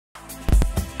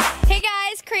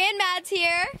Cree and Mads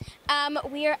here.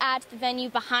 We are at the venue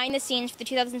behind the scenes for the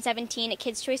 2017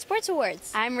 Kids' Choice Sports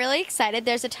Awards. I'm really excited.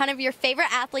 There's a ton of your favorite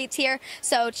athletes here,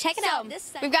 so check it out.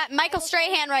 We've got Michael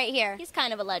Strahan right here. He's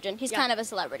kind of a legend. He's kind of a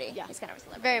celebrity. Yeah, he's kind of a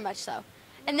celebrity. Very much so.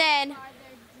 And then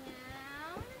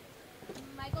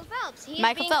Michael Phelps. He's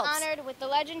Michael being Phelps. honored with the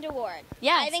Legend Award.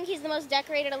 Yeah. I think he's the most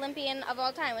decorated Olympian of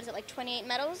all time. Was it like 28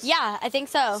 medals? Yeah, I think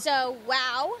so. So,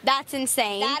 wow. That's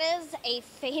insane. That is a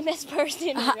famous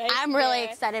person right I'm really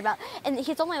there. excited about it. And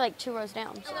he's only like 2 rows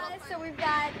down. So we've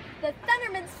got the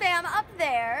Thundermans fam up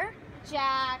there.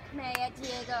 Jack, Maya,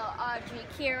 Diego, Audrey,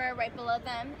 Kira. Right below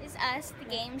them is us, the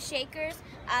Game Shakers.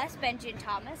 Us, Benji and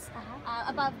Thomas.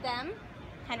 Above them,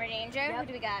 Henry Danger. Yep. Who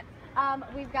do we got?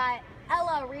 We've got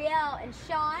Ella, Riel, and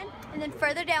Sean. And then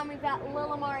further down, we've got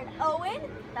Lilamar and Owen.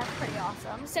 That's pretty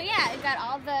awesome. So yeah, we've got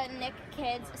all the Nick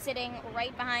kids sitting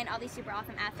right behind all these super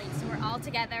awesome athletes. So we're all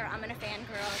together. I'm gonna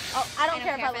fangirl. Oh, I don't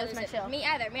care if I lose my chill. Me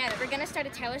either, me either. We're gonna start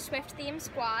a Taylor Swift themed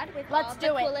squad with Let's all do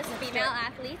the it. coolest female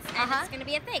athletes, and it's gonna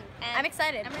be a thing. And I'm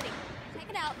excited. I'm ready. Check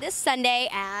it out this Sunday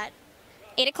at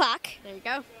 8 o'clock. There you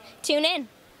go. Tune in.